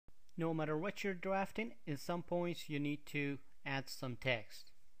No matter what you're drafting, in some points you need to add some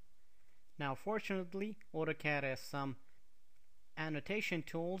text. Now fortunately, AutoCAD has some annotation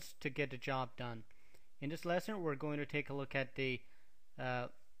tools to get the job done. In this lesson we're going to take a look at the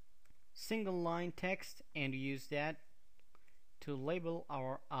single line text and use that to label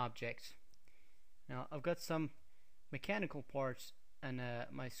our objects. Now I've got some mechanical parts on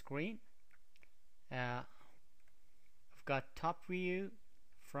my screen. I've got top view,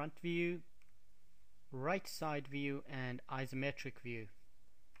 front view, right side view, and isometric view.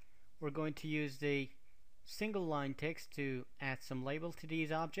 We're going to use the single line text to add some label to these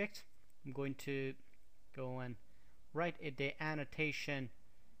objects. I'm going to go and write at the annotation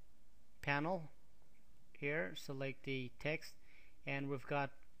panel here, select the text, and we've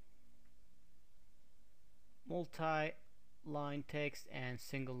got multi-line text and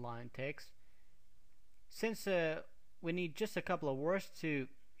single line text. Since we need just a couple of words to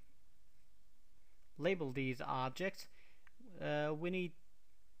label these objects, we need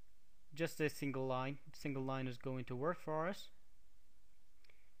just a single line. Single line is going to work for us.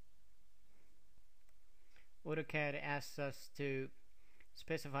 AutoCAD asks us to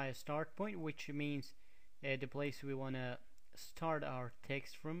specify a start point, which means the place we want to start our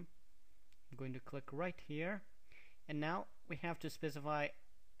text from. I'm going to click right here, and now we have to specify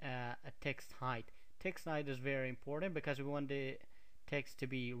a text height. Text height is very important because we want the text to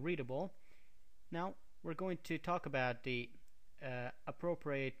be readable. Now we're going to talk about the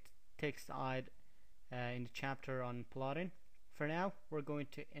appropriate text height in the chapter on plotting. For now we're going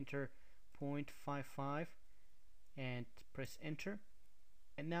to enter 0.55 and press enter,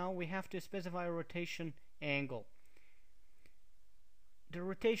 and now we have to specify a rotation angle. The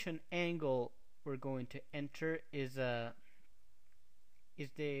rotation angle we're going to enter is the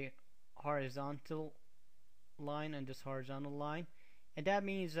horizontal line and this horizontal line, and that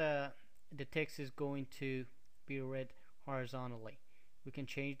means the text is going to be read horizontally. We can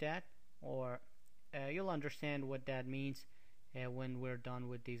change that, or you'll understand what that means when we're done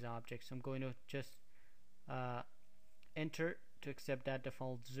with these objects. I'm going to just enter to accept that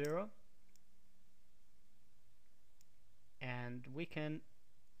default 0, and we can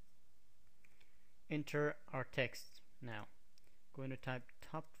enter our text now. I'm going to type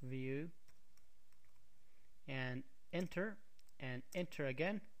top view and enter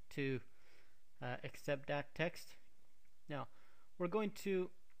again to accept that text. Now we're going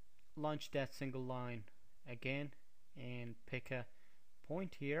to launch that single line again and pick a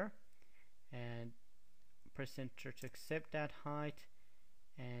point here and press enter to accept that height,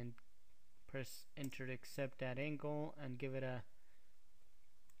 and press enter to accept that angle, and give it a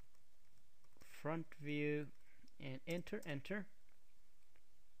front view and enter.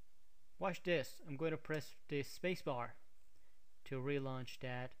 Watch this. I'm going to press the spacebar to relaunch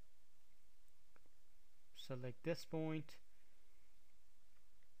that. Select this point,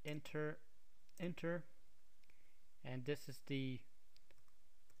 enter, and this is the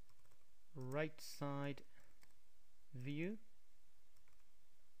right side view.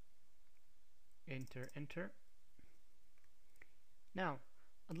 Enter. Now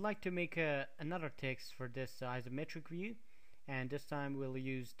I'd like to make another text for this isometric view, and this time we'll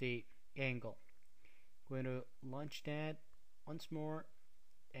use the angle. I'm going to launch that once more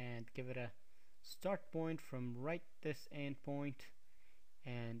and give it a start point from right this end point,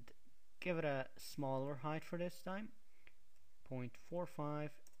 and give it a smaller height for this time, 0.45,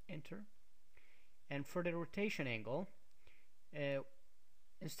 enter. And for the rotation angle,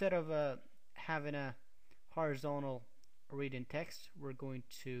 instead of having a horizontal reading text, we're going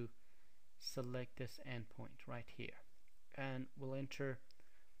to select this endpoint right here, and we'll enter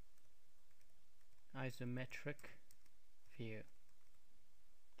isometric view.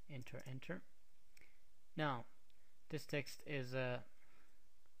 Enter. Now this text is a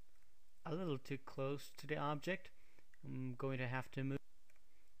little too close to the object. I'm going to have to move,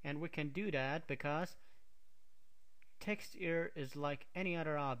 and we can do that because text here is like any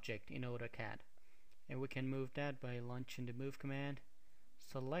other object in AutoCAD, and we can move that by launching the move command,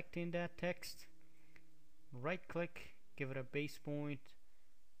 selecting that text, right click, give it a base point,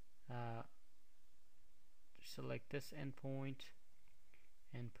 select this endpoint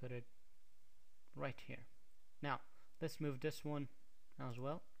and put it right here. Now let's move this one as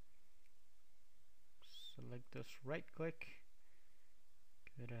well. Select this, right click,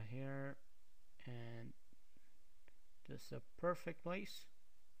 give it a here, and this is a perfect place.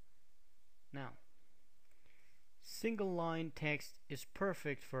 Now single line text is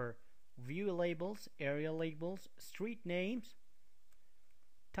perfect for view labels, area labels, street names,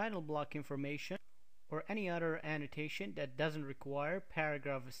 title block information, or any other annotation that doesn't require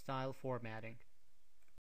paragraph style formatting.